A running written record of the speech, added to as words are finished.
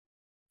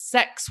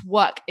sex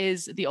work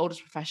is the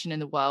oldest profession in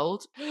the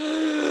world.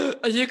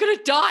 You're gonna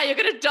die.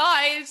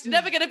 It's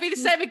never gonna be the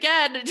same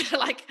again.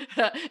 Like,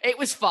 it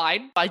was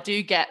fine. I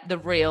do get the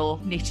real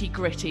nitty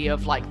gritty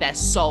of like their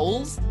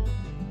souls.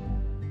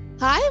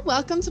 Hi,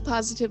 welcome to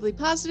Positively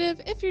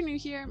Positive. If you're new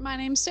here, my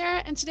name's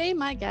Sarah, and today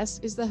my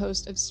guest is the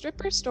host of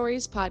Stripper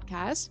Stories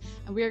podcast,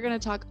 and we are going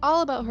to talk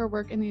all about her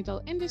work in the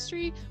adult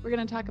industry. We're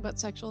going to talk about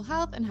sexual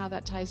health and how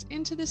that ties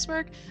into this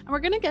work, and we're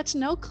going to get to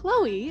know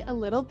Chloe a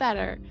little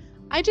better.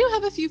 I do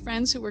have a few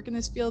friends who work in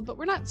this field, but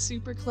we're not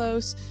super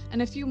close,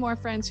 and a few more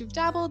friends who've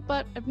dabbled,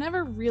 but I've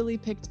never really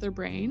picked their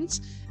brains.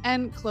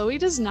 And Chloe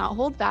does not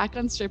hold back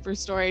on stripper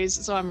stories,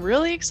 so I'm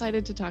really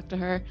excited to talk to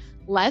her.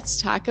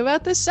 Let's talk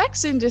about the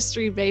sex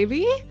industry,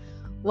 baby.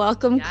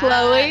 Welcome, yeah.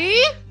 Chloe.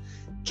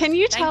 Can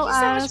you tell us?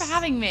 Thank you so much for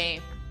having me.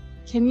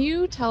 Can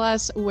you tell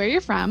us where you're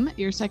from,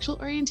 your sexual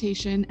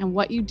orientation, and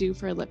what you do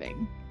for a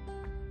living?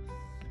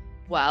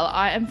 Well,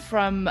 I am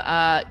from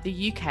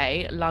the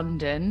UK,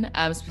 London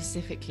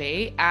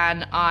specifically,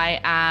 and I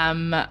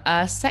am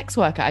a sex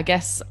worker. I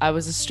guess I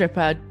was a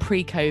stripper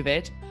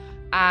pre-COVID,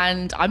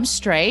 and I'm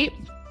straight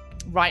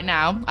right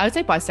now. I would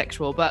say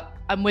bisexual, but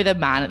I'm with a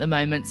man at the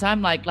moment, so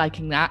I'm like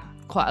liking that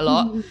quite a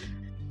lot.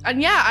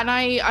 And yeah, and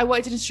I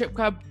worked in a strip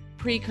club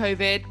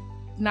pre-COVID.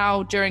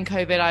 Now during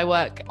COVID, I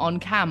work on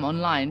cam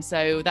online,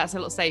 so that's a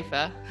lot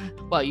safer.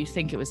 Well, you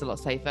think it was a lot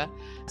safer.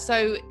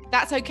 So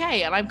that's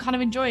okay, and I'm kind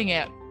of enjoying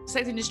it.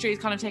 Sex industry has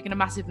kind of taken a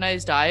massive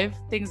nosedive.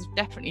 Things have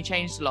definitely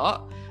changed a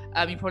lot.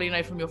 You probably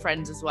know from your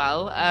friends as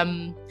well.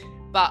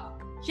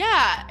 But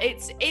yeah,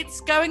 it's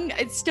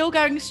still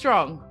going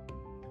strong.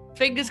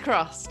 Fingers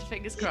crossed.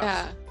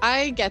 Yeah,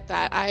 I get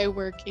that. I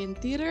work in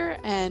theater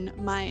and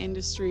my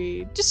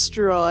industry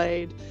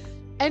destroyed.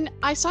 And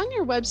I saw on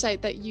your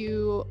website that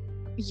you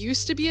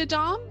used to be a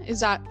dom. Is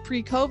that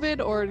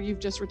pre-COVID or you've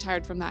just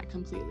retired from that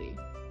completely?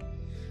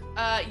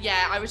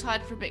 Yeah, I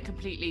retired from it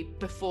completely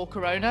before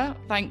Corona.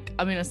 I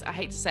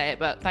hate to say it,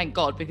 but thank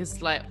God,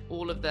 because like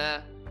all of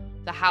the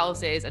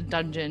houses and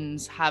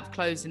dungeons have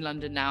closed in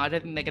London now. I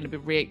don't think they're going to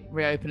be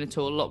reopened at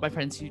all. A lot of my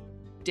friends who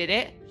did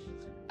it,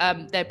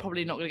 they're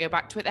probably not going to go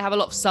back to it. They have a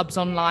lot of subs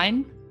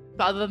online,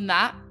 but other than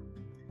that,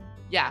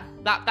 yeah,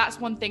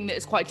 that's one thing that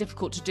is quite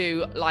difficult to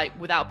do, like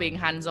without being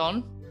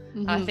hands-on.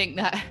 Mm-hmm. I think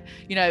that,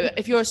 you know,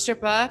 if you're a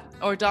stripper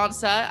or a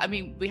dancer, I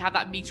mean, we have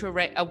that meter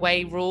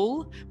away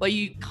rule where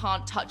you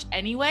can't touch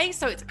anyway.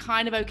 So it's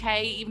kind of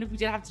okay. Even if we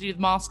did have to do the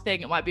mask thing,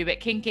 it might be a bit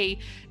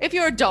kinky. If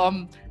you're a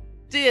dom,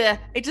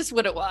 it just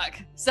wouldn't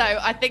work. So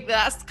I think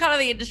that's kind of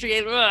the industry.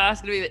 It's going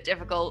to be a bit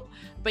difficult.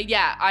 But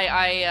yeah,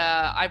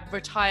 I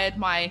retired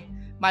my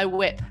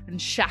whip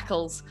and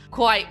shackles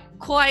quite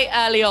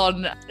early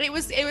on. It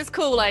was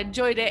cool. I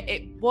enjoyed it.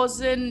 It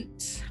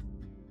wasn't...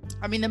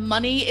 I mean, the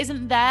money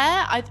isn't there.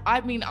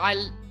 I mean,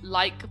 I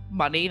like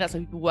money. That's why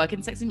people work in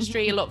the sex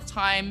industry a lot of the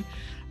time.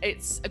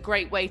 It's a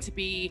great way to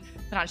be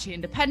financially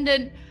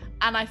independent.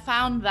 And I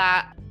found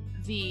that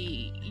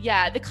the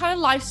kind of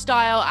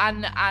lifestyle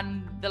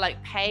and the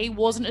like pay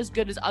wasn't as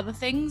good as other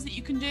things that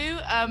you can do.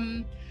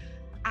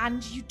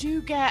 And you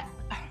do get,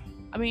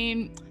 I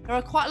mean, there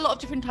are quite a lot of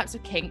different types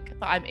of kink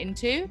that I'm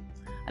into.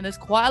 And there's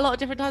quite a lot of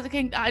different types of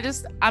kink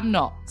that I'm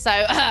not. So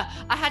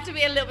I had to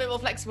be a little bit more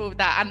flexible with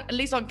that. And at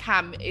least on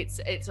cam,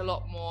 it's a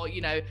lot more, you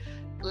know,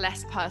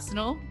 less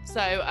personal. So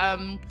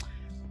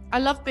I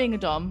love being a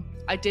dom.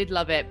 I did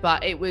love it,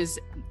 but it was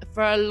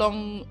for a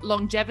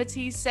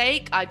longevity's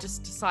sake. I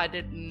just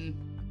decided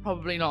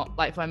probably not,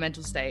 like for my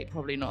mental state,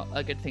 probably not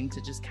a good thing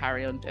to just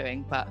carry on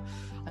doing. But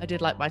I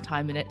did like my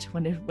time in it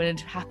when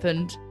it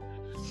happened.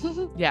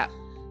 Yeah.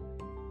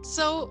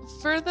 So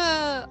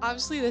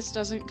obviously this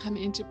doesn't come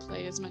into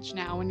play as much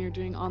now when you're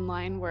doing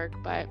online work,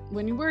 but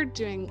when you were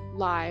doing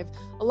live,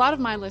 a lot of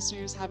my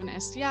listeners have an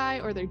STI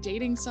or they're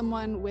dating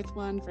someone with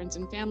one, friends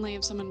and family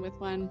of someone with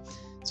one.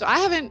 So I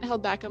haven't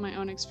held back on my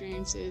own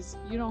experiences.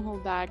 You don't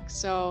hold back.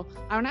 So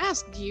I want to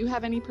ask, do you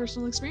have any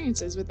personal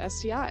experiences with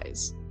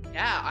STIs?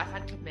 Yeah, I've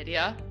had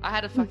chlamydia. I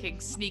had a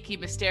fucking sneaky,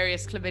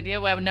 mysterious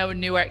chlamydia where no one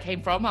knew where it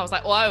came from. I was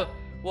like,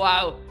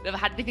 wow, never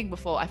had anything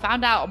before. I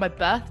found out on my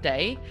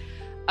birthday.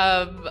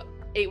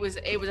 It was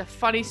a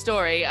funny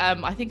story. I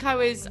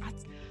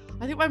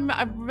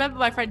remember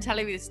my friend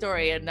telling me this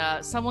story, and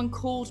someone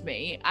called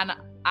me, and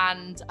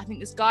I think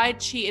this guy had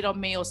cheated on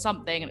me or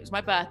something, and it was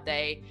my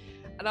birthday,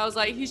 and I was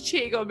like, he's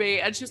cheating on me,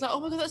 and she was like, oh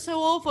my God, that's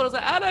so awful. I was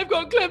like, and I've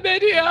got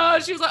chlamydia.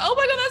 And she was like, oh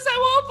my God, that's so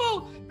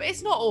awful. But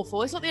it's not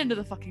awful. It's not the end of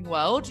the fucking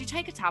world. You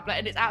take a tablet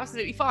and it's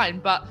absolutely fine.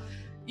 But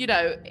you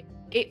know,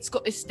 it's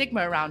got this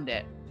stigma around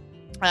it.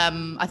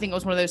 I think it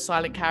was one of those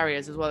silent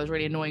carriers as well. Those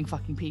really annoying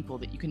fucking people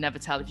that you can never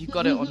tell if you've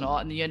got it or not,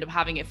 and you end up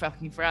having it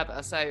fucking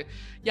forever. So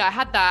yeah, I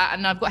had that,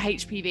 and I've got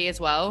HPV as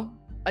well.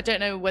 I don't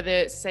know whether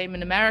it's the same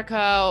in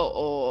America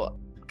or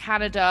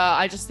Canada.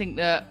 I just think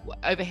that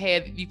over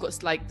here you've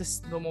got like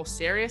the more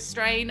serious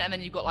strain, and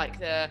then you've got like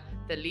the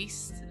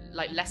least,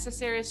 like lesser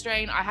serious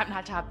strain. I haven't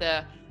had to have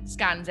the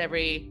scans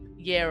every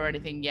year or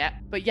anything yet,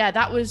 but yeah,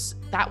 that was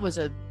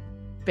a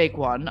big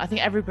one. I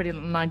think everybody,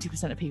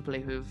 90% of people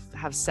who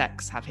have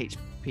sex have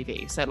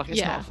HPV. So like,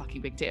 it's not a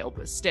fucking big deal,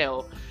 but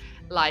still,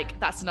 like,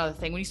 that's another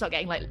thing. When you start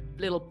getting like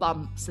little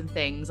bumps and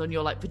things on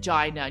your like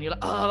vagina and you're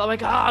like, oh my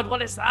God,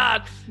 what is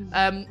that?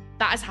 That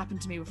has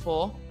happened to me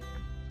before.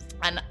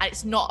 And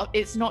it's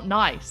not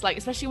nice. Like,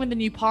 especially when the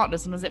new partner,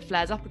 sometimes it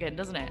flares up again,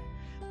 doesn't it?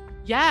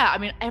 Yeah. I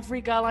mean,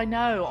 every girl I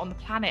know on the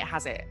planet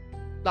has it.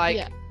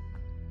 Like,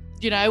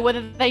 you know,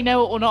 whether they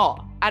know it or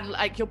not. And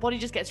like, your body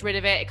just gets rid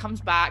of it. It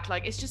comes back.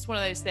 Like, it's just one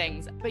of those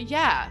things. But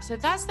yeah, so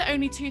that's the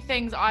only two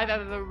things I've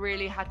ever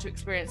really had to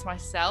experience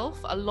myself.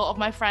 A lot of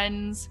my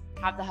friends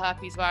have the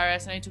herpes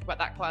virus. I know you talk about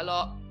that quite a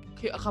lot.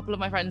 A couple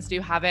of my friends do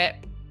have it.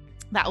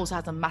 That also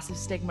has a massive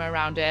stigma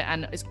around it.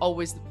 And it's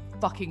always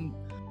fucking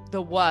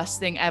the worst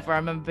thing ever. I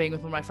remember being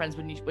with one of my friends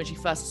when she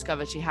first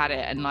discovered she had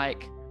it. And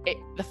like,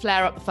 the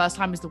flare up the first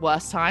time is the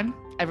worst time.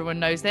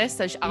 Everyone knows this.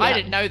 So I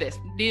didn't know this.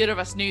 Neither of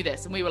us knew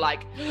this. And we were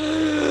like,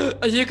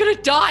 you're going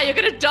to die. You're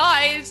going to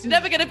die. It's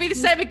never going to be the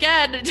same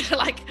again. And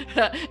like,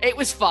 it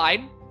was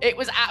fine. It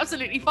was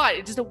absolutely fine.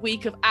 It's just a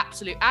week of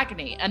absolute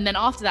agony. And then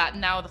after that,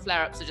 now the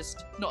flare-ups are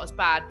just not as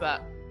bad.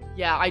 But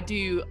yeah, I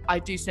do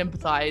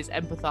sympathize,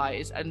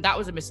 empathize. And that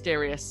was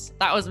mysterious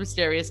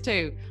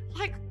too.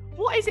 Like,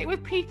 what is it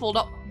with people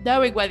not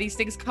knowing where these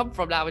things come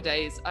from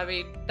nowadays? I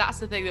mean, that's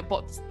the thing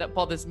that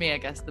bothers me, I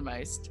guess, the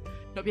most.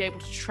 Not be able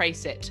to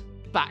trace it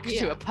back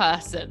to a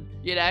person,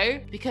 you know?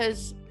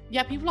 Because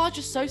people are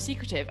just so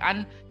secretive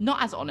and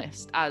not as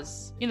honest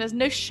as, you know, there's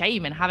no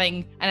shame in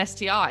having an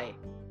STI,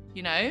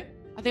 you know?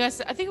 I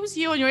think it was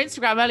you on your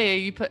Instagram earlier,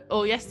 you put,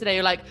 or yesterday,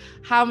 you're like,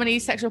 how many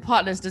sexual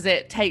partners does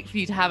it take for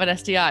you to have an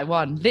STI?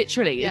 One.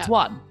 Literally, it's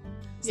one.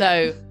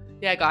 So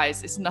yeah,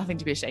 guys, it's nothing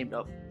to be ashamed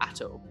of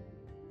at all.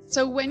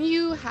 So when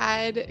you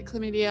had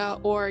chlamydia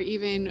or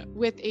even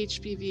with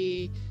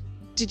HPV,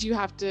 did you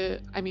have to,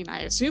 I mean,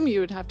 I assume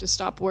you would have to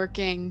stop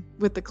working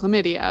with the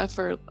chlamydia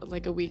for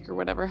like a week or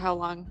whatever, how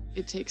long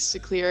it takes to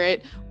clear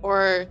it?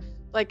 Or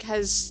like,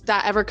 has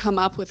that ever come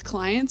up with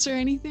clients or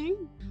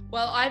anything?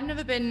 Well, I've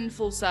never been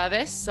full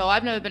service, so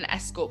I've never been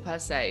escort per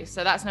se.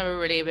 So that's never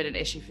really been an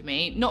issue for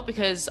me. Not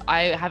because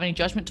I have any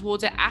judgment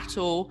towards it at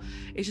all.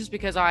 It's just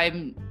because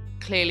I'm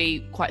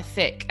clearly quite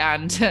thick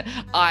and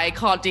I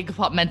can't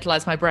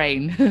decompartmentalize my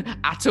brain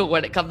at all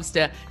when it comes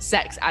to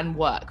sex and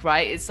work,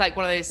 right? It's like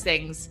one of those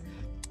things,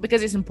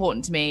 because it's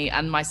important to me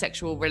and my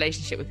sexual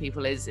relationship with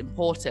people is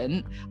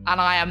important, and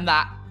I am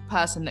that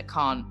person that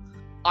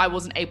I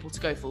wasn't able to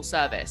go full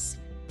service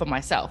for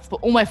myself. But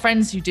all my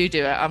friends who do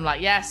it, I'm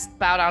like, yes,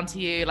 bow down to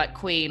you, like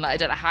queen. Like, I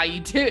don't know how you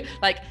do it.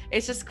 Like,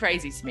 it's just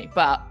crazy to me,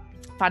 but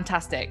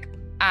fantastic.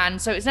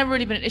 And so it's never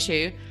really been an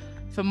issue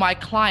for my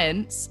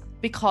clients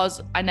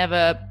because I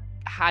never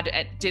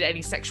did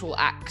any sexual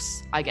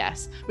acts, I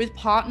guess. With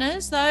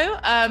partners though,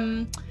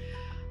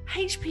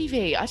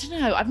 HPV, I don't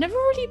know. I've never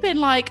really been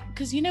like,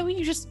 because you know when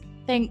you just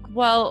think,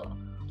 well,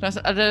 I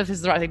don't know if this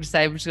is the right thing to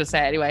say, I'm just gonna say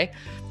it anyway.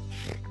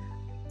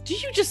 Do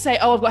you just say,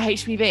 oh, I've got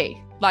HPV?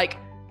 Like,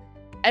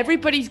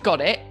 everybody's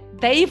got it.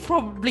 They've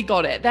probably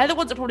got it. They're the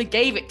ones that probably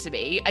gave it to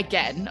me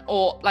again.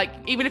 Or like,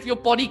 even if your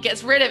body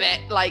gets rid of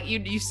it, like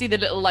you see the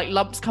little like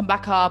lumps come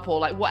back up or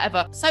like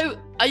whatever. So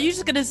are you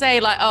just gonna say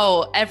like,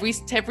 oh, every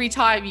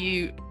time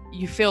you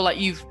feel like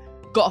you've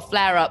got a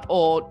flare up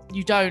or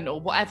you don't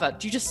or whatever,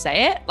 do you just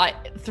say it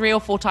like 3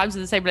 or 4 times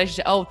in the same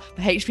relationship? Oh,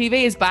 the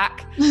HPV is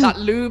back. That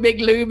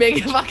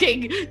looming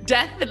fucking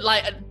death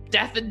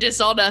and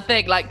dishonor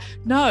thing. Like,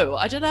 no,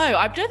 I don't know.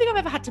 I don't think I've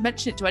ever had to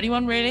mention it to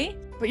anyone really.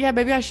 But yeah,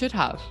 maybe I should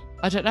have.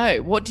 I don't know.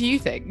 What do you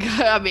think?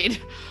 I mean,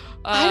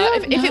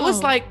 if it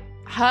was like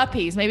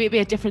herpes, maybe it'd be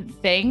a different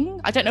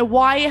thing. I don't know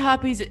why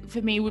herpes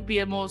for me would be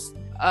a more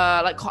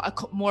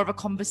more of a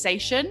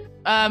conversation.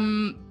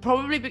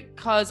 Probably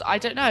because I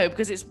don't know,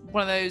 because it's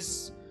one of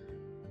those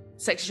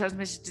sexually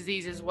transmitted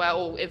diseases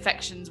or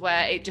infections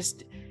where it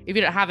just, if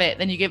you don't have it,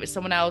 then you give it to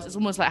someone else. It's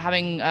almost like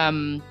having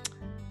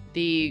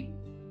the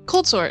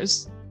cold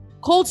sores.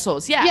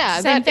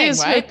 Yeah, same thing, is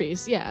right?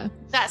 herpes. Yeah,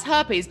 that's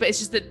herpes, but it's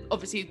just that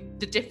obviously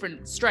the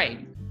different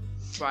strain,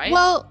 right?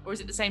 Well, or is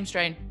it the same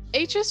strain?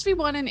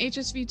 HSV1 and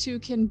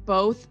HSV2 can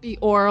both be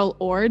oral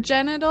or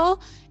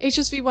genital.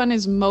 HSV1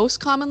 is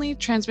most commonly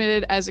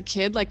transmitted as a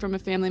kid, like from a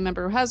family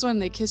member who has one,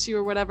 they kiss you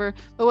or whatever.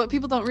 But what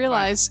people don't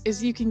realize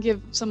is you can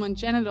give someone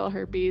genital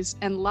herpes,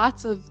 and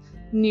lots of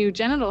new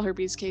genital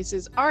herpes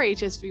cases are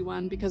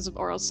HSV1 because of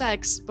oral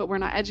sex, but we're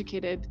not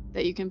educated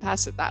that you can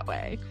pass it that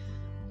way.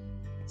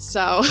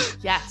 So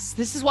yes,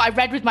 this is what I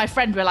read with my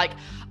friend. We're like,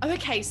 oh,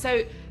 okay,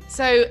 so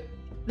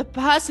the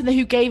person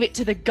who gave it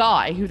to the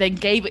guy who then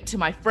gave it to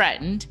my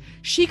friend,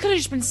 she could have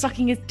just been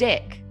sucking his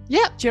dick.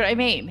 Yeah. Do you know what I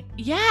mean?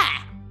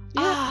 Yeah.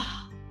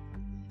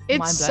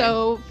 It's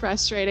so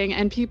frustrating.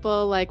 And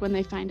people, like, when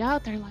they find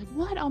out, they're like,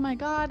 what? Oh my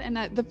God. And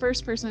the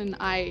first person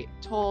I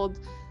told,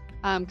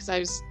 because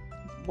I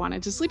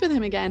wanted to sleep with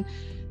him again,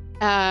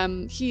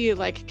 he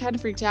like kind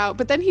of freaked out,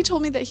 but then he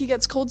told me that he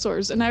gets cold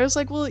sores, and I was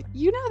like, well,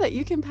 you know that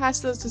you can pass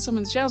those to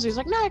someone's genitals. He's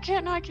like, no, I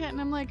can't.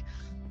 And I'm like,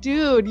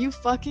 dude, you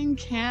fucking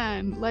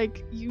can.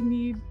 Like, you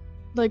need,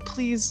 like,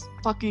 please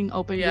fucking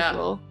open your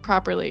hole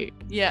properly.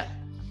 Yeah.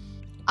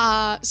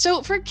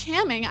 So for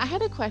camming, I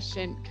had a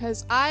question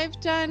because I've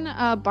done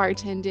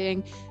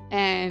bartending,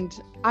 and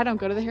I don't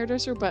go to the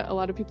hairdresser, but a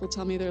lot of people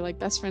tell me they're like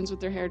best friends with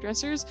their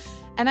hairdressers.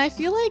 And I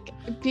feel like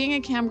being a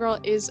cam girl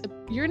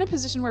you're in a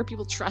position where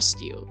people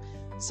trust you.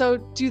 So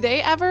do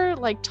they ever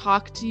like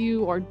talk to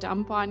you or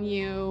dump on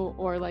you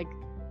or like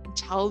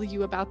tell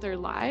you about their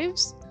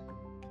lives?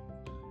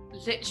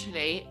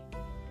 Literally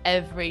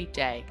every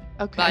day.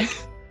 Okay. Like,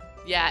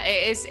 yeah,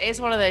 it's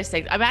one of those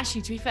things. I'm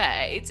actually, to be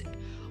fair,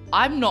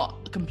 I'm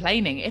not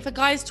complaining. If a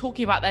guy's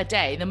talking about their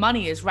day, the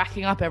money is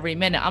racking up every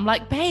minute. I'm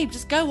like, babe,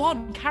 just go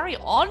on, carry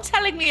on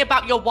telling me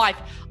about your wife.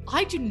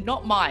 I do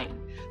not mind.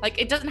 Like,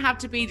 it doesn't have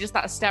to be just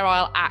that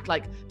sterile act,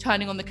 like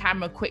turning on the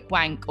camera, quick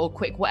wank or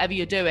quick whatever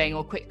you're doing,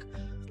 or quick,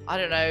 I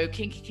don't know,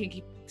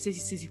 kinky,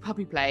 sissy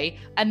puppy play,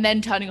 and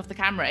then turning off the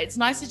camera. It's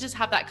nice to just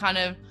have that kind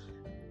of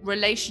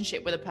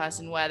relationship with a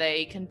person where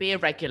they can be a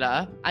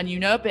regular and you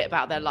know a bit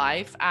about their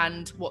life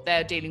and what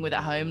they're dealing with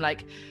at home.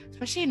 Like,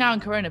 especially now in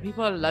Corona,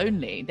 people are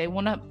lonely. They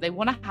want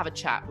to have a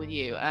chat with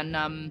you, and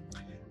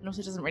also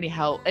it doesn't really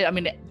help. I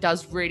mean, it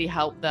does really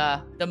help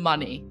the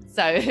money.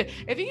 So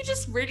if you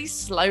just really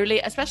slowly,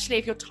 especially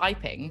if you're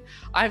typing,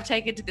 I've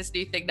taken to this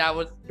new thing now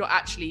with not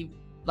actually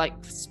like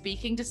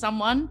speaking to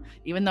someone,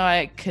 even though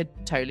I could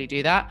totally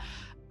do that.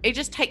 It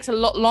just takes a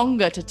lot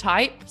longer to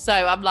type. So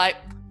I'm like,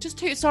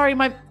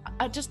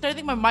 I just don't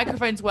think my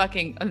microphone's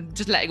working. I'm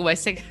just letting my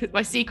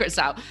secrets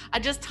out.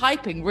 I'm just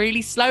typing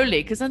really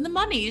slowly because then the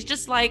money is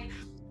just like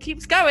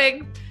keeps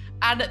going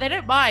and they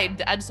don't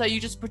mind. And so you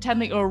just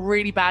pretend that you're a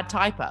really bad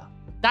typer.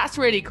 That's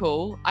really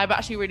cool. I'm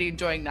actually really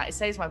enjoying that. It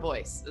saves my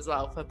voice as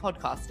well for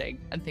podcasting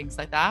and things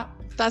like that.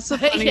 That's the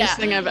funniest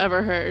thing I've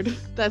ever heard.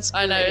 That's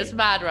great. I know, it's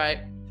mad, right?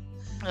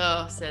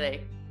 Oh,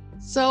 silly.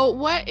 So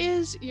what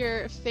is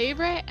your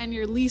favorite and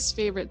your least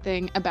favorite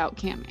thing about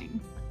camming?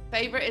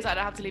 Favorite is I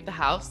don't have to leave the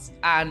house,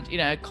 and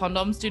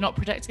condoms do not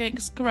protect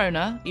against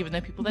corona, even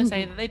though people they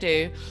say that they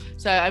do.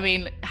 So I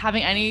mean,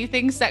 having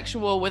anything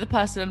sexual with a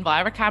person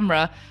via a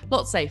camera, a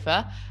lot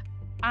safer.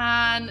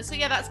 And so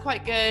yeah, that's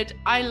quite good.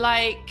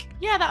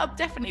 That would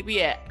definitely be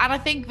it. And I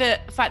think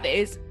that the fact that it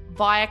is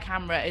via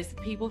camera is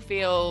that people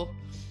feel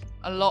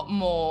a lot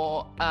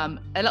more a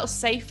little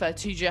safer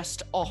to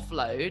just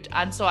offload,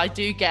 and so I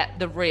do get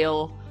the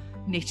real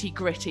nitty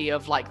gritty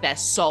of like their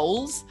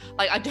souls.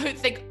 Like, I don't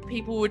think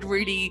people would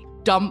really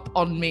dump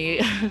on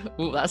me.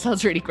 Ooh, that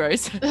sounds really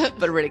gross,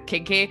 but really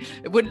kinky.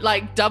 It wouldn't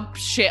like dump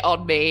shit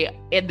on me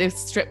in this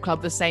strip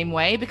club the same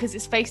way because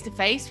it's face to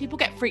face. People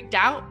get freaked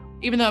out,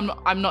 even though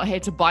I'm not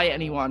here to buy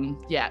anyone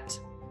yet.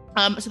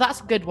 So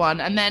that's a good one.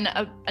 And then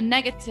a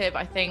negative,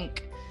 I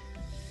think,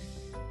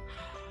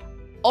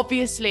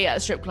 obviously at a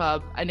strip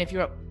club, and if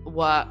you're at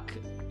work,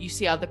 you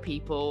see other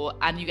people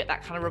and you get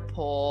that kind of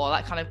rapport,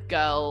 that kind of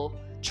girl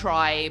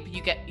tribe.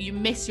 You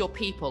miss your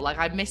people. Like,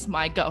 I miss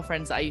my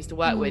girlfriends that I used to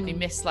work with. You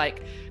miss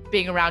like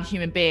being around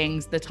human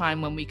beings, the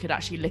time when we could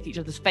actually lick each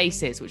other's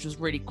faces, which was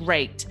really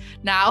great.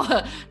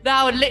 Now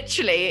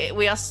literally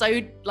we are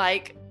so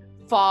like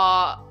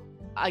far,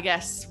 I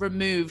guess,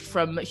 removed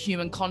from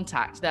human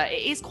contact that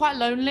it is quite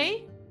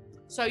lonely.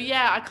 So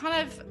yeah,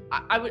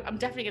 I'm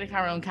definitely going to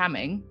carry on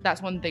camming.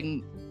 That's one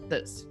thing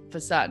that's for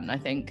certain. I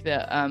think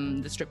that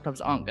the strip clubs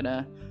aren't going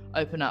to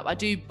open up. I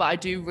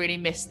do really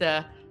miss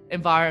the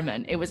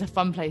environment. It was a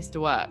fun place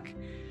to work.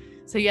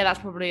 So yeah, that's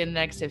probably a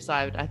negative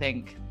side, I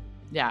think.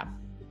 Yeah.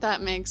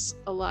 That makes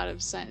a lot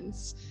of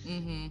sense.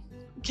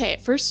 Okay,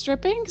 for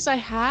stripping, because I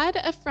had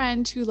a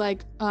friend who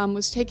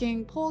was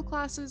taking pole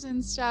classes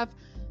and stuff.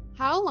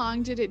 How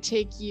long did it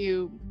take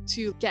you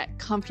to get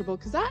comfortable?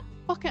 Because that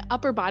fucking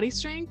upper body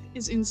strength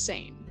is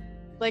insane.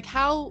 Like,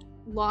 how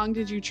long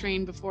did you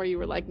train before you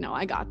were like, no,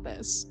 I got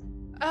this?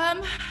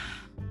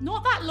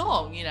 Not that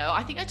long,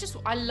 I think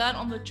I learned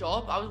on the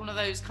job. I was one of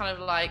those kind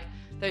of like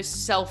those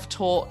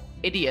self-taught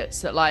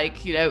idiots that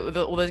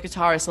all those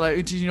guitarists are like,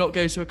 did you not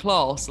go to a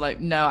class? Like,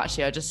 no,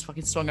 actually I just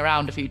fucking swung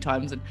around a few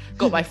times and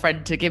got my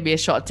friend to give me a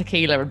shot of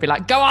tequila and be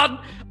like, go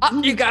on,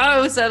 up you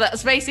go. So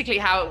that's basically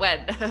how it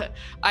went.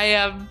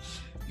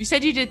 You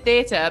said you did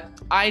theatre.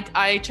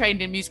 I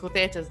trained in musical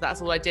theatre, so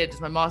that's all I did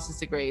as my master's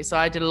degree. So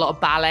I did a lot of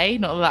ballet.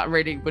 Not that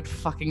really would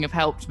fucking have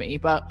helped me,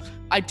 but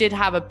I did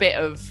have a bit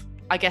of,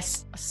 I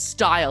guess,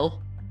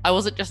 style. I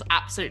wasn't just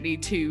absolutely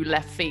 2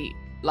 left feet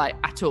like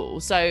at all.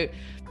 So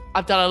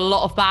I've done a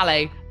lot of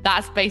ballet.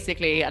 That's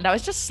basically, and that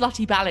was just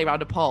slutty ballet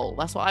around a pole.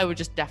 That's what I would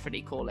just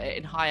definitely call it,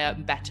 in higher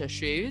and better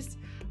shoes.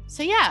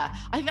 So yeah,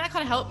 I think that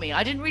kind of helped me.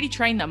 I didn't really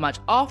train that much.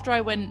 After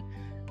I went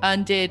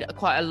and did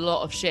quite a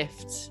lot of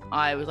shifts,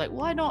 I was like,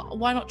 why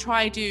not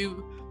try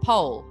do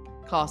pole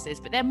classes?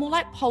 But they're more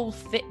like pole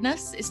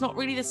fitness. It's not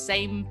really the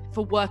same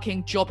for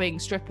working jobbing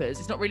strippers.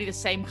 It's not really the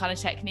same kind of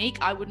technique,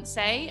 I wouldn't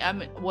say.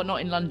 Well,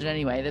 not in London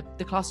anyway.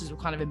 The classes were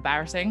kind of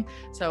embarrassing,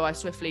 so I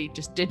swiftly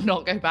just did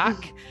not go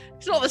back.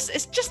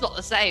 It's just not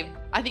the same.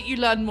 I think you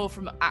learn more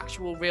from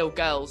actual real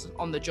girls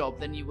on the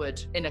job than you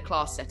would in a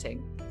class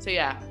setting. So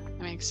yeah,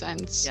 that makes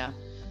sense. Yeah.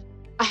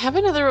 I have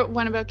another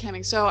one about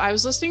camming. So I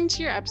was listening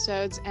to your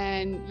episodes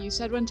and you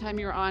said one time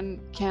you were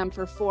on cam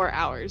for 4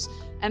 hours.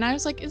 And I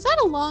was like, is that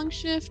a long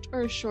shift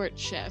or a short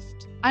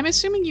shift? I'm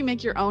assuming you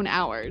make your own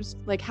hours.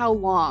 Like, how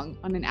long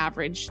on an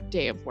average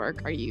day of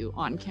work are you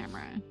on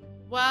camera?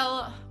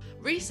 Well,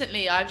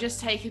 recently I've just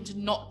taken to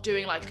not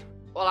doing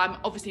well, I'm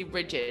obviously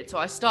rigid. So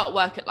I start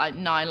work at like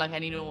 9, like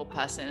any normal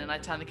person, and I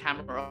turn the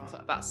camera off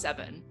at about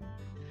 7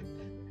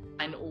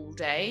 and all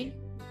day.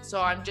 So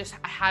I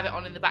have it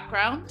on in the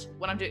background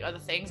when I'm doing other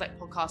things like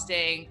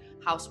podcasting,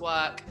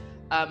 housework,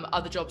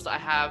 other jobs that I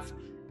have.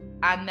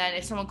 And then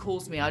if someone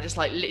calls me, I just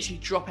like literally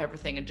drop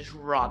everything and just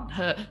run.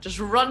 Just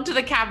run to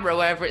the camera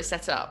wherever it's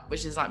set up,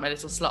 which is like my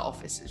little slut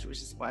office,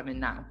 which is what I'm in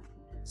now.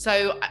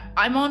 So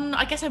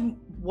I guess I'm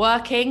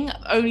working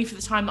only for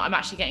the time that I'm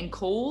actually getting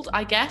called,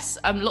 I guess.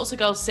 Lots of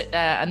girls sit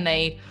there and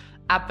they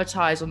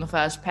advertise on the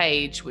first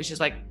page, which is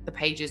like the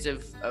pages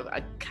of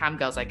cam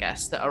girls, I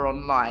guess, that are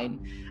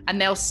online. And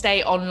they'll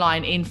stay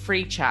online in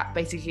free chat,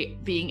 basically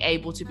being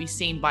able to be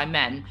seen by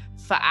men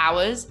for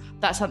hours.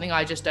 That's something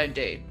I just don't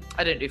do.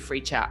 I don't do free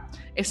chat.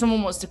 If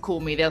someone wants to call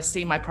me, they'll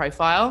see my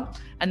profile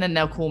and then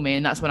they'll call me,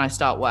 and that's when I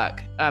start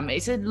work.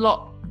 It's a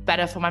lot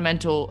better for my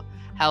mental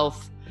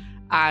health.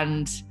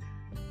 And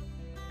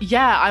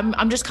yeah,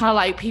 I'm just kind of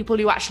like, people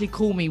who actually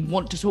call me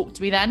want to talk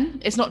to me then.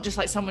 It's not just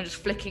like someone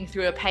just flicking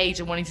through a page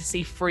and wanting to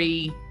see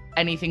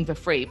anything for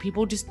free.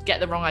 People just get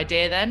the wrong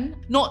idea then.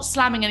 Not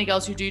slamming any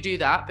girls who do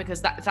that,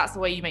 because if that's the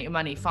way you make your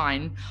money,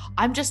 fine.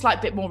 I'm just like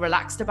a bit more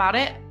relaxed about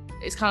it.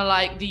 It's kind of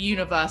like the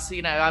universe,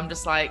 I'm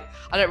just like,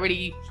 I don't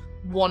really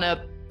want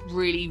to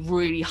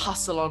really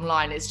hustle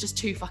online. It's just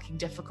too fucking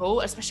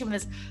difficult, especially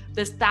when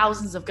there's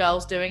thousands of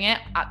girls doing it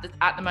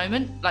at the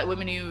moment, like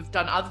women who've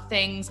done other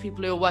things,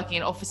 people who are working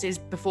in offices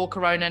before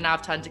corona now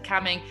have turned to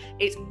camming.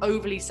 It's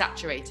overly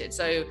saturated.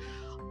 So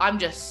I'm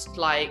just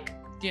like,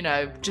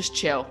 just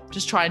chill,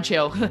 just try and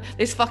chill.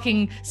 This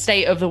fucking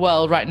state of the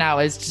world right now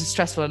is just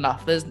stressful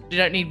enough. You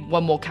don't need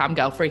one more cam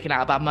girl freaking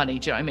out about money.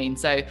 Do you know what I mean?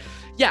 So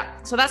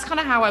yeah, so that's kind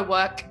of how I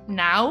work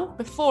now.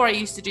 Before I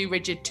used to do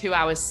rigid 2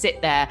 hours,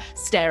 sit there,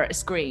 stare at a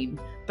screen,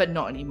 but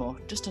not anymore.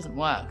 It just doesn't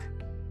work.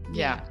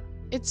 Yeah.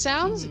 It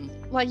sounds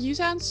like you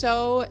sound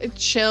so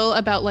chill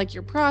about like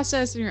your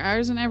process and your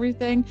hours and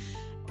everything.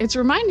 It's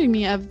reminding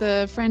me of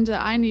the friend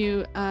that I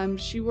knew.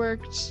 She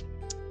worked,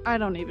 I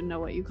don't even know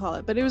what you call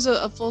it, but it was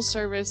a full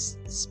service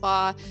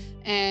spa,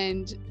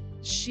 and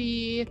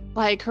she,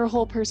 like, her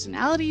whole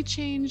personality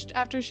changed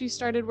after she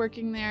started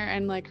working there,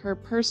 and like her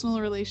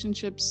personal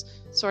relationships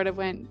sort of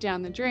went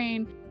down the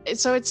drain.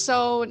 So it's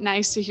so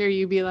nice to hear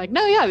you be like,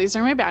 no, yeah, these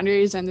are my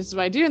boundaries and this is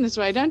what I do and this is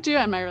what I don't do,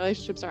 and my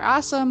relationships are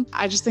awesome.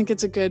 I just think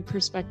it's a good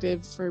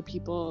perspective for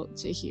people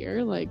to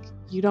hear. Like,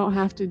 you don't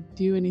have to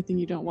do anything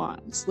you don't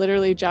want. It's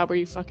literally a job where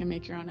you fucking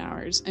make your own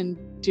hours and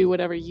do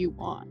whatever you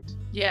want.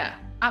 Yeah,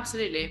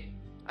 absolutely.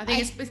 I think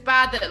it's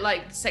bad that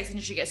like the sex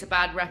industry gets a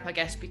bad rep, I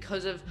guess,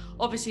 because of,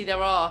 obviously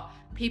there are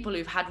people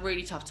who've had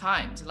really tough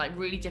times and like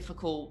really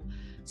difficult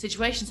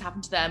situations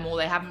happen to them, or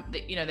they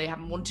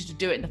haven't wanted to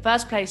do it in the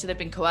first place, so they've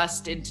been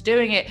coerced into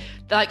doing it.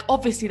 Like,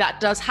 obviously that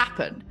does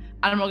happen,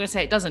 and I'm not going to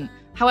say it doesn't.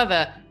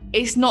 However,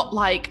 it's not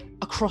like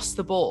across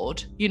the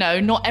board,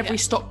 not every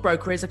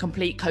stockbroker is a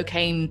complete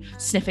cocaine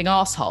sniffing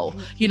asshole,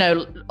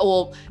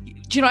 or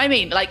do you know what I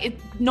mean? Like,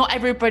 not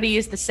everybody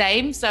is the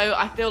same. So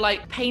I feel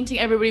like painting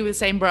everybody with the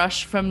same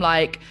brush, from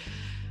like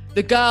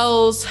the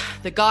girls,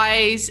 the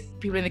guys,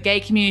 people in the gay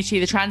community,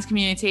 the trans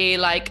community,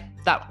 like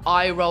that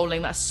eye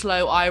rolling, that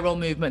slow eye roll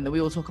movement that we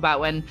all talk about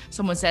when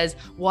someone says,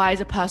 why is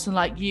a person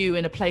like you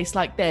in a place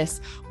like this?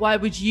 Why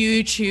would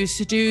you choose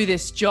to do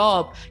this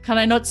job? Can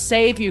I not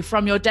save you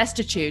from your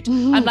destitute?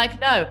 I'm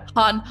like, no,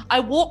 hun, I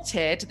walked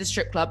here to the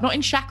strip club, not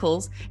in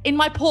shackles, in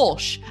my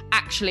Porsche,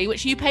 actually,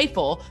 which you paid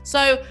for.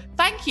 So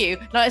thank you.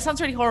 No, it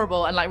sounds really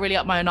horrible and like really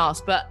up my own ass,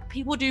 but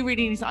people do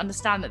really need to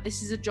understand that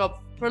this is a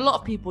job for a lot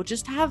of people,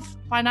 just to have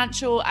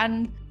financial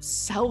and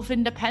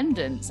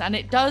self-independence. And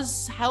it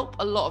does help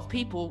a lot of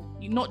people,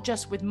 not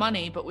just with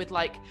money, but with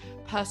like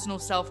personal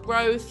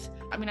self-growth.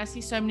 I mean, I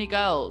see so many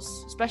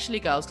girls, especially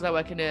girls, because I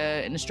work in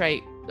a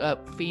straight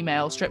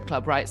female strip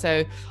club, right?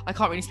 So I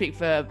can't really speak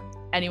for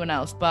anyone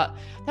else, but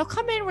they'll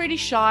come in really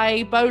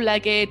shy,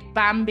 bow-legged,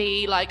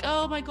 Bambi, like,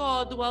 oh my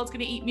God, the world's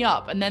gonna eat me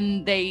up. And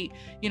then they,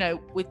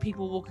 with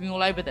people walking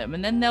all over them.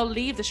 And then they'll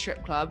leave the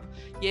strip club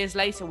years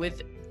later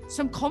with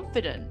some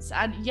confidence.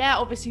 And yeah,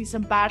 obviously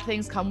some bad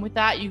things come with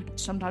that. You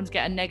sometimes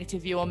get a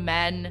negative view on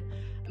men,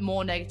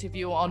 more negative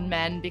view on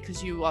men,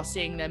 because you are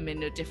seeing them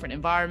in a different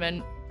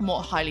environment,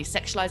 more highly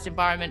sexualized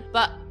environment.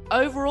 But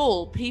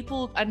overall,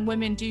 people and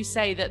women do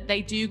say that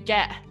they do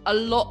get a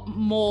lot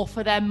more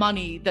for their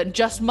money than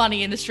just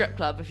money in the strip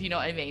club, if you know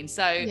what I mean.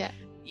 So, yeah,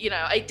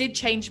 it did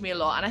change me a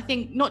lot. And I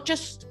think not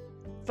just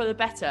for the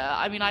better.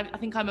 I mean, I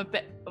think I'm a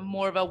bit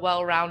more of a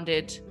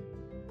well-rounded,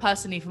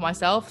 personally for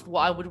myself,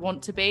 what I would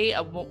want to be,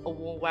 a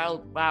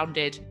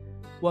well-rounded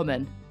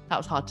woman. That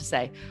was hard to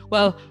say.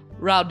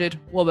 Well-rounded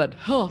woman.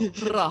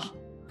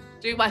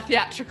 Doing my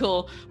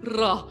theatrical,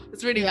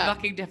 it's really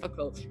fucking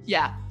difficult.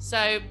 Yeah.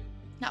 So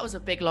That was a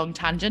big long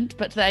tangent,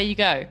 but there you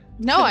go.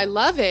 No, I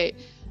love it.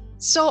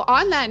 So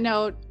on that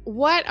note,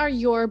 what are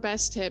your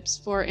best tips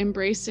for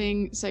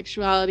embracing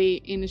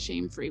sexuality in a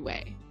shame-free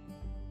way?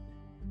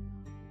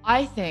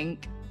 I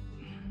think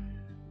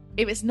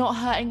if it's not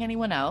hurting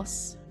anyone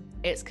else,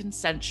 it's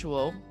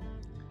consensual,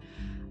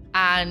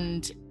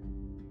 and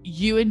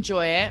you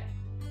enjoy it,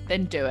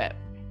 then do it.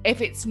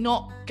 If it's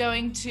not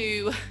going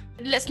to,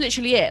 that's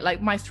literally it.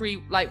 Like my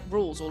 3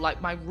 rules, or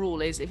like my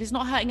rule is, if it's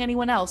not hurting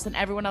anyone else, then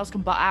everyone else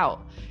can butt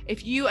out.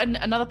 If you and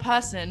another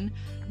person,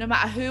 no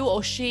matter who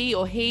or she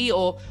or he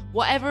or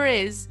whatever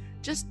it is,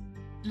 just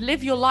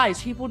live your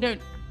lives. People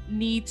don't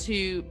need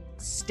to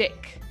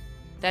stick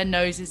their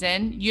noses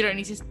in. You don't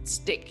need to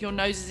stick your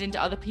noses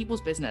into other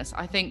people's business.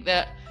 I think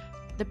that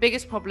the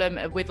biggest problem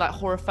with like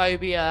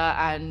horophobia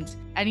and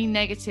any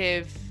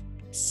negative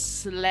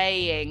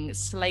slating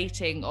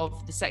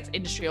of the sex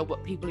industry, or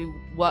what people who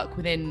work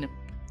within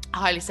a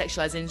highly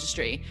sexualized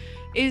industry,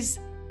 is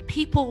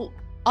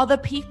other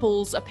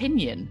people's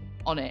opinion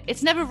on it.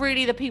 It's never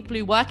really the people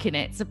who work in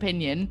it's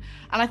opinion.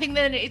 And I think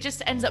then it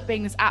just ends up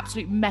being this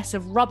absolute mess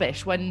of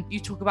rubbish when you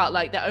talk about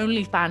like the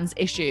OnlyFans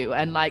issue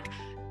and like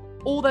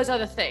all those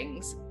other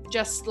things.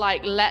 Just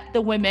like, let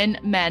the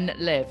men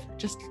live.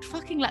 Just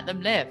fucking let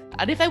them live.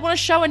 And if they want to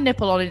show a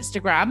nipple on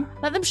Instagram,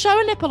 let them show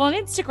a nipple on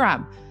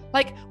Instagram.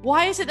 Like,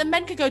 why is it that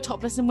men can go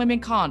topless and women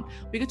can't?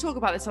 We could talk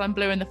about this till I'm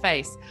blue in the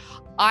face.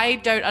 I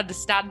don't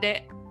understand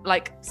it.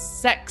 Like,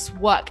 sex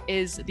work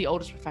is the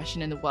oldest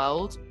profession in the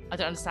world. I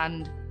don't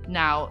understand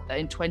now that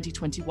in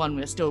 2021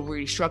 we're still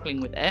really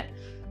struggling with it.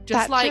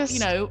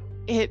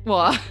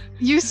 What?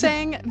 You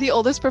saying the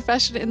oldest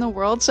profession in the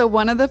world. So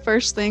one of the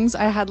first things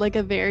I had like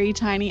a very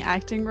tiny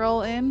acting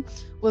role in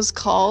was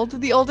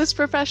called The Oldest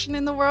Profession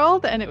in the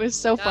World, and it was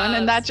so fun.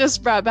 And that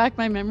just brought back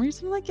my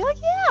memories. I'm like,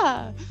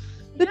 yeah,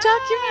 the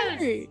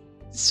documentary.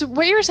 So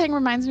what you were saying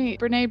reminds me,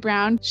 Brene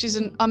Brown, she's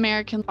an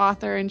American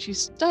author and she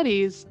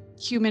studies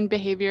human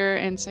behavior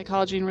and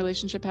psychology and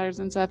relationship patterns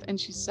and stuff. And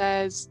she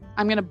says,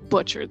 I'm going to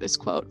butcher this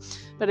quote,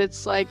 but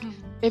it's like,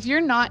 if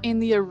you're not in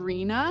the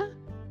arena,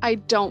 I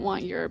don't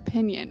want your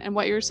opinion. And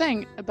what you're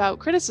saying about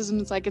criticism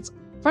is like, it's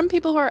from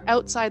people who are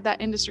outside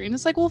that industry. And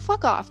it's like, well,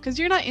 fuck off, because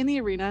you're not in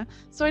the arena.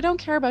 So I don't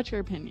care about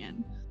your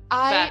opinion.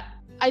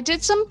 I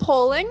did some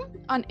polling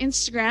on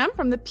Instagram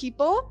from the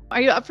people. Are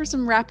you up for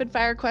some rapid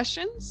fire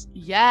questions?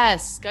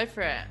 Yes, go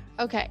for it.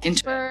 Okay.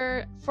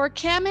 For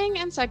camming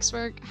and sex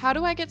work, how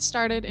do I get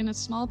started in a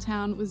small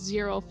town with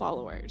 0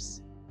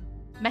 followers?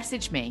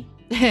 Message me.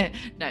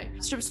 No,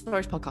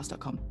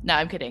 stripperstoriespodcast.com. No,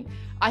 I'm kidding.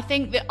 I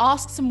think that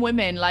ask some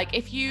women, like,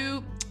 if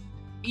you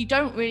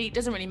don't really, it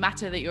doesn't really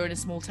matter that you're in a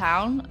small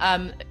town.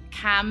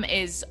 Cam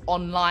is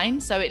online,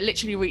 so it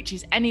literally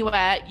reaches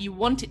anywhere you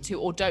want it to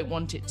or don't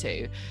want it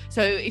to.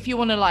 So if you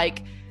want to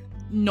like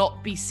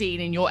not be seen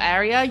in your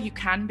area, you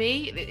can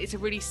be. It's a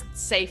really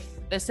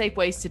there's safe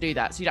ways to do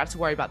that, so you don't have to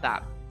worry about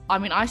that. I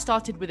mean, I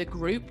started with a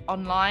group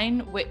online,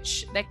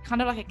 which they're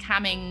kind of like a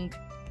camming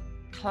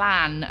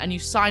clan, and you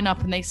sign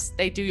up and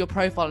they do your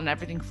profile and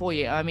everything for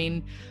you. I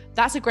mean,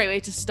 that's a great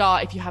way to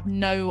start. If you have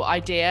no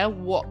idea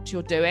what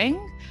you're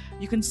doing,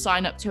 you can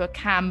sign up to a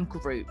cam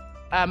group,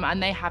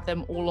 and they have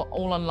them all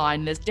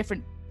online. There's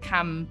different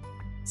cam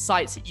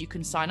sites that you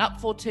can sign up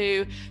for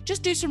too.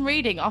 Just do some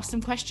reading, ask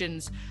some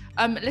questions,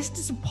 listen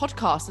to some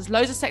podcasts. There's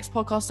loads of sex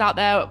podcasts out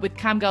there with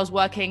cam girls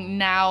working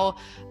now,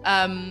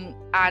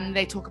 and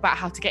they talk about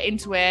how to get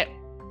into it.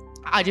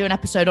 I do an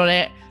episode on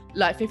it.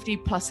 Like 50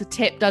 Plus a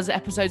Tip does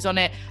episodes on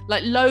it.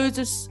 Like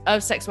loads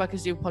of sex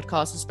workers do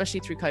podcasts,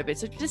 especially through COVID.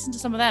 So listen to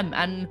some of them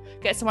and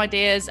get some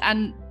ideas.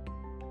 And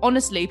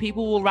honestly,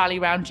 people will rally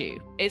around you.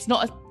 It's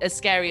not as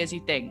scary as you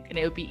think, and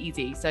it would be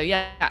easy. So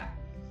yeah.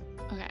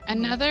 Okay,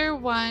 another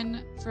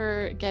one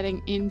for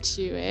getting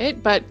into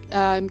it, but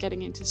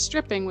getting into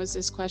stripping was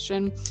this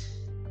question.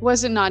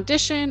 Was it an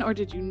audition, or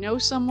did you know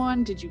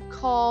someone? Did you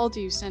call?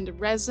 Do you send a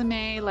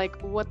resume?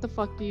 Like, what the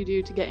fuck do you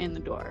do to get in the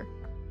door?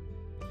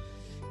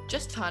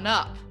 Just turn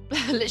up.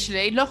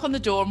 Literally knock on the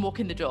door and walk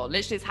in the door.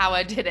 Literally is how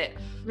I did it.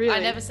 Really? I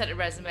never sent a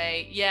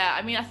resume. Yeah,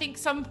 I mean, I think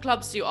some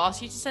clubs do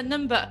ask you to send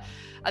them, but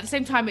at the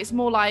same time, it's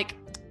more like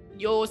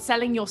you're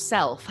selling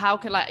yourself. How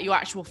can, like, your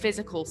actual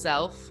physical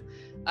self.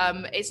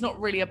 It's not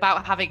really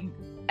about having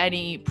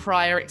any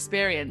prior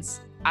experience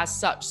as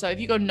such. So if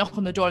you go knock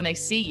on the door and they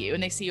see you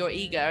and they see your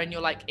ego and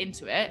you're like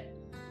into it,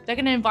 they're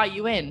going to invite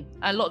you in.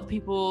 And a lot of the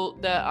people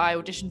that I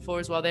auditioned for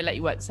as well, they let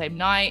you work the same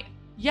night.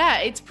 Yeah,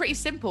 it's pretty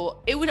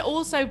simple. It would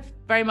also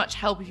very much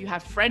help if you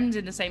have friends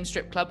in the same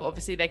strip club.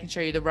 Obviously, they can show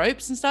you the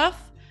ropes and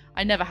stuff.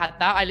 I never had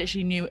that. I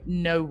literally knew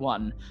no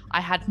one. I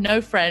had no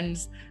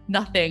friends,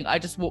 nothing. I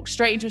just walked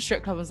straight into a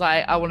strip club and was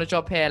like, I want a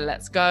job here.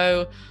 Let's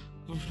go.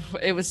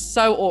 It was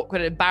so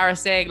awkward and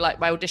embarrassing. Like,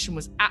 my audition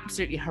was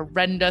absolutely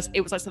horrendous. It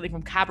was like something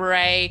from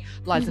Cabaret,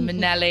 Liza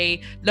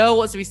Minnelli. No one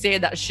wants to be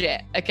seeing that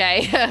shit,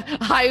 okay?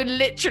 I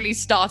literally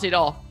started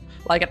off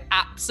like an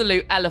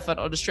absolute elephant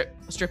on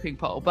a stripping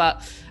pole.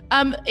 But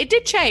it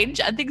did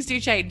change, and things do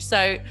change.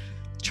 So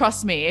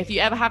trust me, if you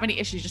ever have any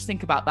issues, just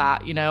think about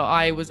that. You know,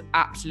 I was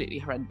absolutely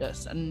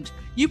horrendous, and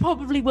you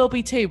probably will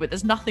be too, but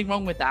there's nothing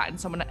wrong with that.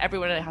 And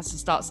everyone has to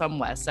start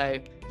somewhere. So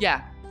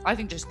yeah, I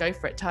think just go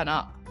for it, turn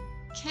up.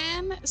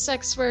 Can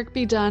sex work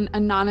be done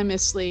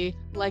anonymously,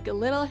 like a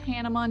little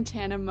Hannah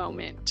Montana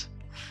moment?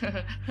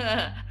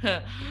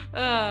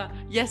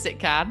 Yes, it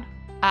can.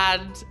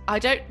 And I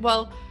don't,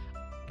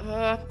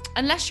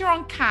 unless you're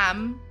on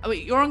cam. Oh,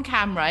 wait, you're on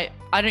cam, right?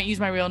 I don't use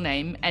my real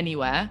name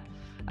anywhere.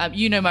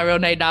 You know my real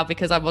name now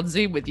because I'm on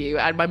Zoom with you,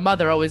 and my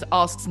mother always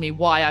asks me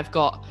why I've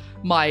got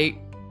my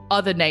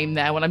other name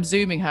there when I'm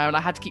Zooming her, and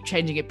I had to keep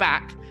changing it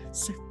back.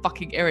 So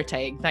fucking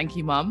irritating. Thank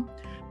you, Mum.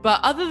 But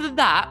other than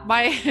that,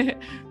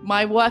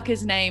 my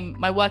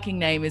working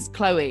name is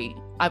Chloe.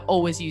 I've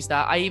always used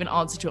that. I even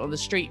answer to it on the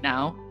street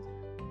now.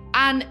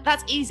 And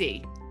that's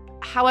easy.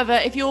 However,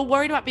 if you're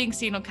worried about being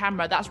seen on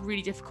camera, that's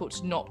really difficult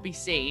to not be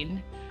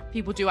seen.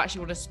 People do actually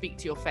want to speak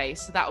to your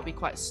face. So that would be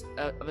quite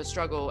of a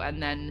struggle.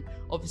 And then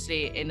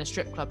obviously in a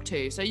strip club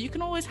too. So you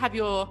can always have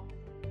your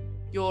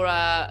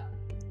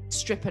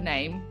stripper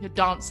name, your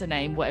dancer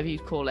name, whatever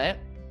you'd call it.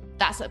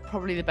 That's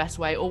probably the best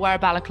way. Or wear a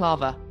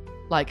balaclava.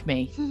 Like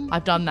me.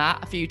 I've done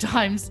that a few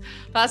times.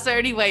 That's the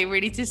only way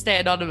really to stay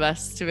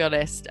anonymous, to be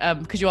honest,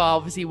 because you are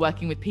obviously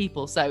working with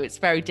people, so it's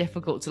very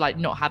difficult to like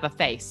not have a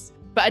face,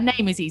 but a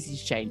name is easy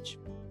to change.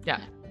 Yeah,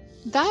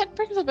 that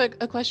brings up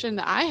a question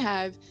that I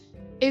have.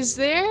 Is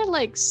there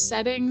like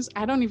settings,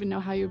 I don't even know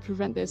how you would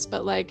prevent this,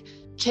 but like,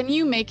 can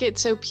you make it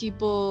so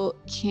people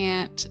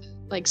can't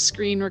like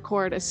screen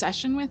record a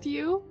session with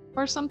you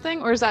or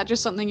something, or is that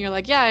just something you're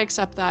like, yeah, I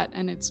accept that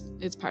and it's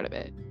part of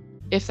it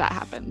if that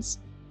happens?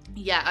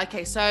 Yeah,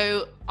 okay,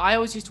 so I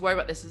always used to worry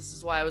about this. This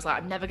is why I was like,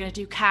 I'm never going to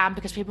do cam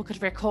because people could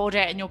record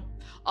it and your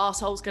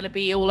arsehole's going to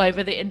be all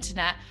over the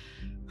internet.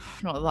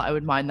 Not that I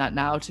would mind that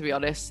now, to be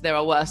honest. There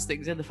are worse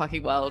things in the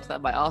fucking world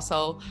than my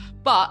arsehole.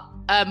 But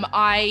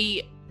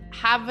I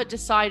have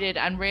decided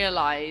and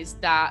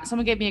realised that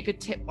someone gave me a good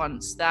tip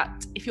once,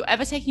 that if you're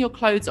ever taking your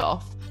clothes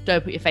off,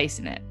 don't put your face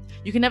in it.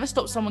 You can never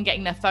stop someone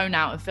getting their phone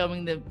out and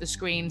filming the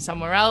screen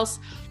somewhere else.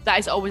 That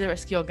is always a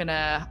risk you're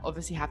gonna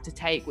obviously have to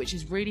take, which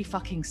is really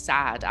fucking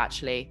sad,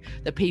 actually,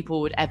 that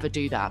people would ever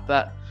do that.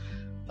 But,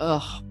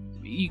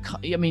 you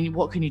can't, I mean,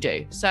 what can you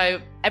do?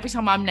 So every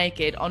time I'm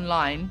naked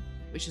online,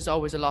 which is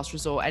always a last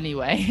resort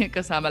anyway,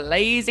 because I'm a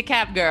lazy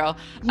cam girl,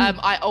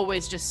 I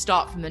always just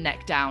start from the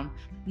neck down.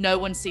 No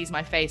one sees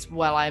my face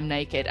while I'm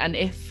naked. And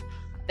if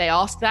they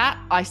ask that,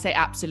 I say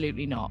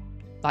absolutely not.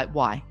 Like,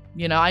 why?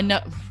 You know,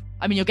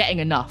 I mean, you're getting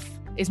enough.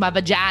 Is my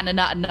vagina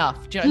not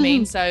enough? Do you know what I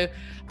mean? So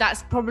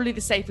that's probably the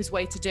safest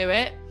way to do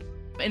it.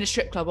 In a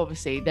strip club,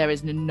 obviously, there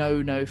is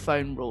no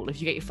phone rule.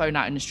 If you get your phone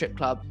out in a strip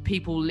club,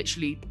 people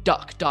literally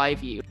duck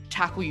dive you,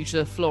 tackle you to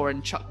the floor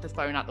and chuck the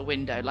phone out the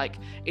window. Like,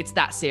 it's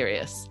that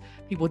serious.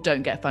 People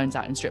don't get phones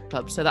out in strip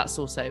clubs. So that's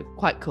also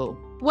quite cool.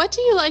 What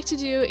do you like to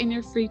do in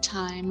your free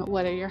time?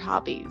 What are your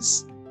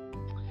hobbies?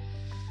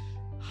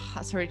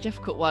 That's a very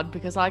difficult one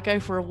because I go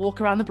for a walk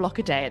around the block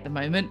a day at the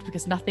moment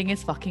because nothing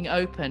is fucking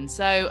open.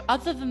 So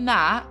other than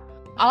that,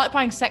 I like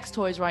buying sex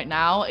toys right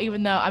now,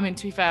 even though, I mean,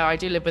 to be fair, I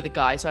do live with a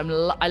guy. So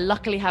I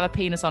luckily have a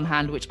penis on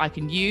hand, which I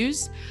can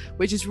use,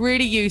 which is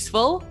really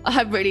useful.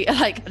 I'm really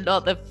like,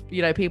 not the,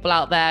 you know, people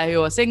out there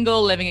who are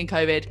single, living in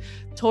COVID.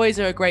 Toys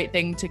are a great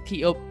thing to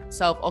keep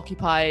yourself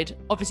occupied.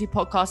 Obviously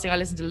podcasting, I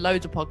listen to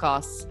loads of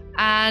podcasts,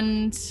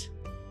 and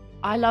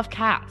I love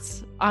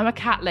cats. I'm a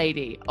cat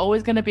lady,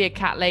 always going to be a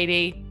cat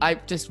lady. I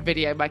just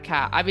videoed my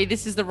cat. I mean,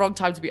 this is the wrong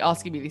time to be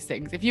asking me these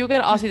things. If you were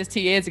going to ask me this 2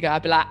 years ago,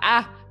 I'd be like,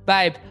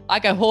 babe, I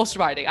go horse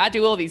riding. I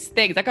do all these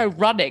things. I go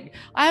running.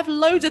 I have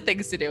loads of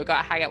things to do. I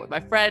got to hang out with my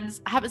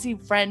friends. I haven't seen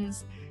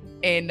friends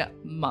in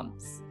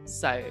months.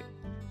 So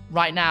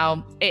right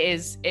now it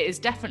is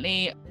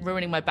definitely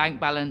ruining my bank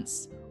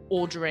balance.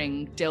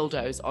 Ordering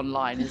dildos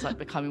online is like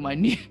becoming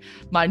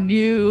my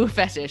new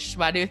fetish,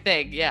 my new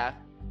thing. Yeah.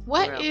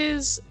 What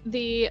is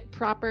the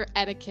proper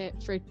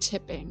etiquette for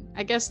tipping?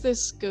 I guess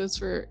this goes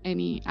for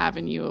any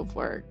avenue of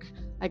work.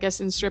 I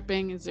guess in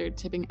stripping, is there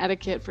tipping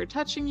etiquette for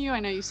touching you? I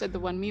know you said the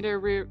 1 meter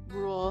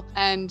rule.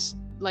 And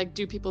like,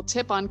 do people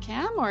tip on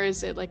cam, or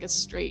is it like a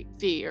straight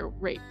fee or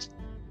rate?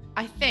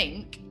 I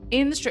think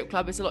in the strip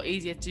club, it's a lot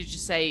easier to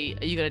just say,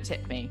 are you going to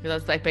tip me?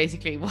 Because that's like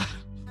basically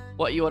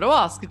what you want to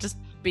ask. Just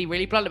be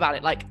really blunt about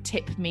it. Like,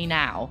 tip me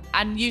now.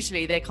 And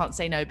usually they can't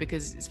say no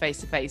because it's face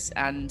to face.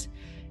 And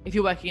if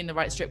you're working in the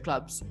right strip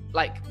clubs,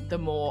 like the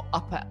more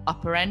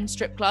upper end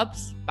strip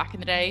clubs back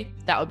in the day,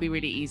 that would be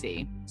really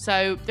easy.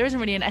 So there isn't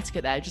really an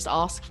etiquette there. Just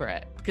ask for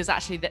it, because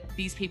actually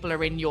these people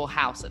are in your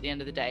house at the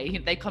end of the day.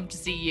 They come to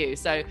see you.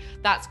 So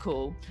that's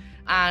cool.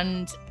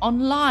 And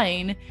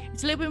online,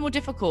 it's a little bit more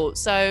difficult.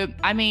 So,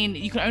 I mean,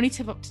 you can only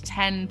tip up to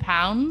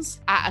 £10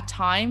 at a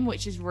time,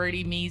 which is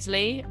really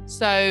measly.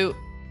 So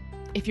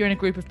if you're in a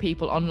group of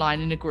people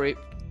online in a group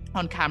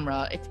on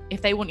camera,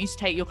 if they want you to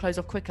take your clothes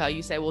off quicker,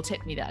 you say, well,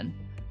 tip me then.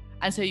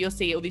 And so you'll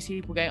see all these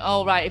people going,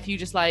 oh, right, if you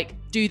just like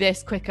do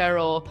this quicker,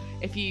 or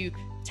if you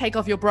take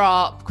off your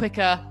bra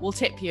quicker, we'll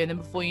tip you. And then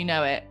before you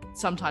know it,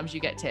 sometimes you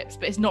get tips,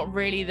 but it's not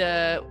really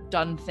the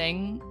done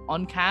thing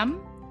on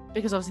cam.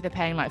 because obviously they're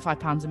paying like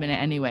 £5 a minute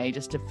anyway,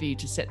 just for you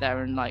to sit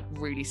there and like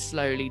really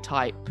slowly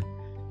type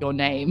your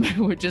name,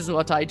 which is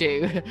what I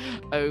do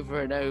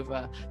over and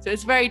over. So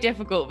it's very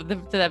difficult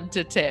for them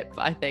to tip,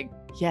 I think.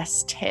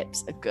 Yes,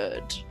 tips are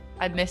good.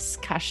 I miss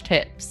cash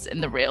tips in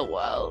the real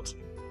world.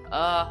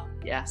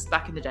 Yes,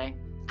 back in the day.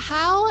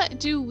 How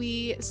do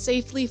we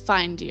safely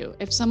find you?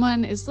 If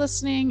someone is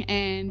listening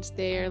and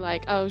they're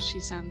like, oh, she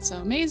sounds so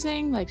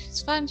amazing, like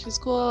she's fun, she's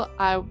cool,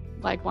 I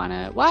like want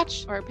to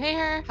watch or pay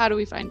her, how do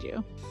we find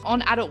you?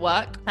 On Adult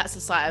Work, that's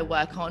the site I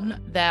work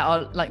on. There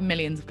are like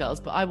millions of girls,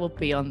 but I will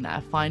be on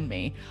there. Find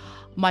me.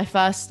 My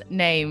first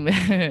name,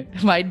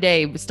 my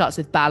name starts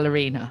with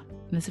ballerina.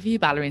 And there's a few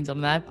ballerinas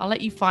on there. I'll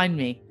let you find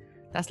me.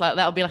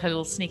 That'll be like a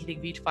little sneaky thing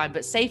for you to find,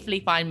 but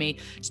safely find me.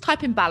 Just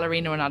type in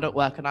ballerina on Adult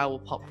Work and I will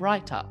pop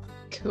right up.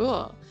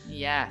 Cool.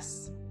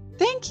 Yes.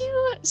 Thank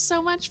you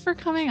so much for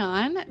coming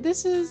on.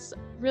 This is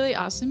really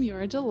awesome.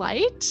 You're a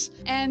delight.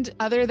 And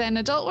other than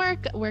Adult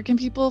Work, where can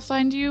people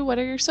find you? What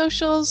are your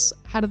socials?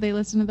 How do they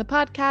listen to the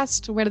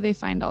podcast? Where do they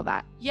find all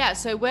that? Yeah,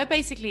 so we're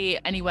basically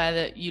anywhere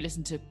that you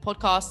listen to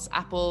podcasts,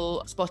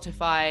 Apple,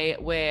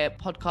 Spotify. We're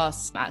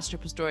podcasts at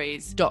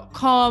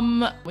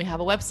stripperstories.com. We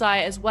have a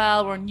website as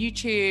well. We're on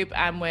YouTube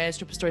and we're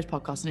Stripper Stories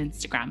Podcast on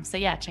Instagram. So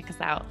yeah, check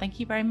us out. Thank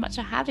you very much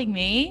for having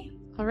me.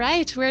 All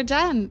right, we're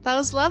done. That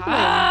was lovely.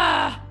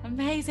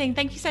 Amazing.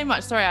 Thank you so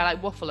much. Sorry, I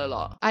like waffle a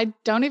lot. I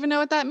don't even know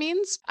what that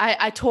means.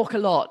 I talk a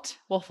lot.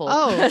 Waffle.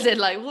 Oh. As in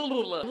like...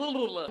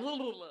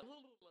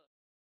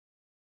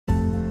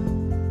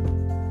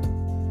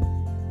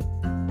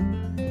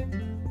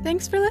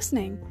 Thanks for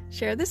listening.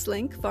 Share this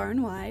link far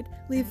and wide,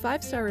 leave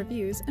 5-star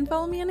reviews, and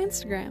follow me on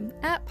Instagram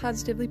at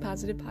Positively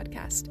Positive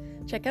Podcast.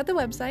 Check out the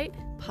website,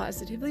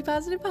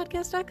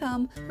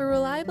 positivelypositivepodcast.com, for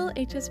reliable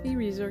HSV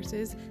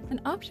resources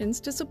and options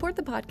to support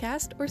the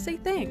podcast or say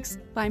thanks.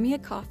 Buy me a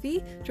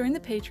coffee, join the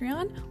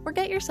Patreon, or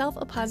get yourself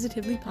a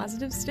Positively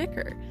Positive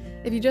sticker.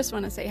 If you just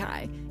want to say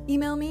hi,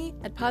 email me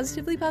at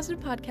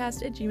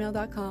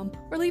positivelypositivepodcast@gmail.com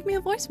or leave me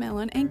a voicemail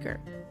on Anchor.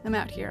 I'm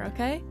out here,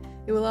 okay?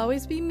 It will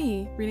always be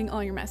me reading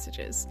all your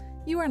messages.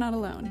 You are not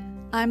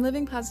alone. I'm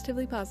living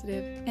positively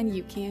positive, and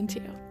you can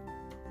too.